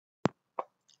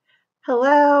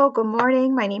Hello, good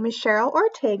morning. My name is Cheryl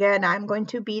Ortega, and I'm going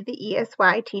to be the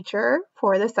ESY teacher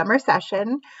for the summer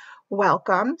session.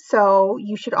 Welcome. So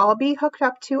you should all be hooked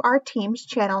up to our Teams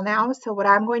channel now. So what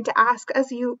I'm going to ask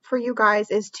for you guys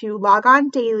is to log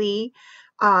on daily,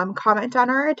 comment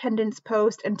on our attendance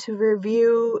post, and to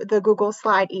review the Google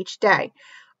slide each day.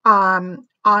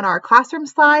 On our classroom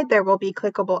slide, there will be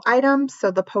clickable items, so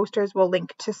the posters will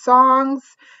link to songs.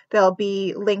 There'll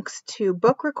be links to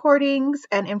book recordings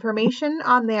and information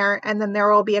on there, and then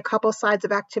there will be a couple slides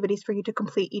of activities for you to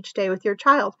complete each day with your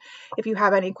child. If you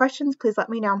have any questions, please let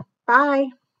me know. Bye.